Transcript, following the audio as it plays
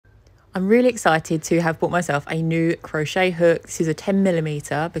I'm really excited to have bought myself a new crochet hook. This is a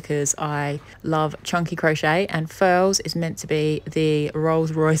 10mm because I love chunky crochet, and Furls is meant to be the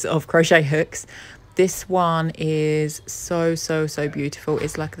Rolls Royce of crochet hooks. This one is so beautiful.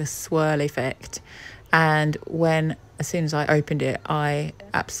 It's like the swirl effect, and as soon as I opened it, I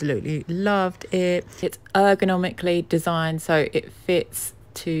absolutely loved it. It's ergonomically designed so it fits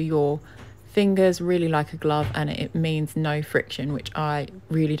to your fingers really like a glove, and it means no friction, which I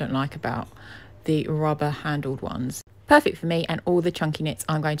really don't like about the rubber handled ones. Perfect for me and all the chunky knits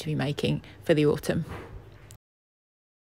I'm going to be making for the autumn.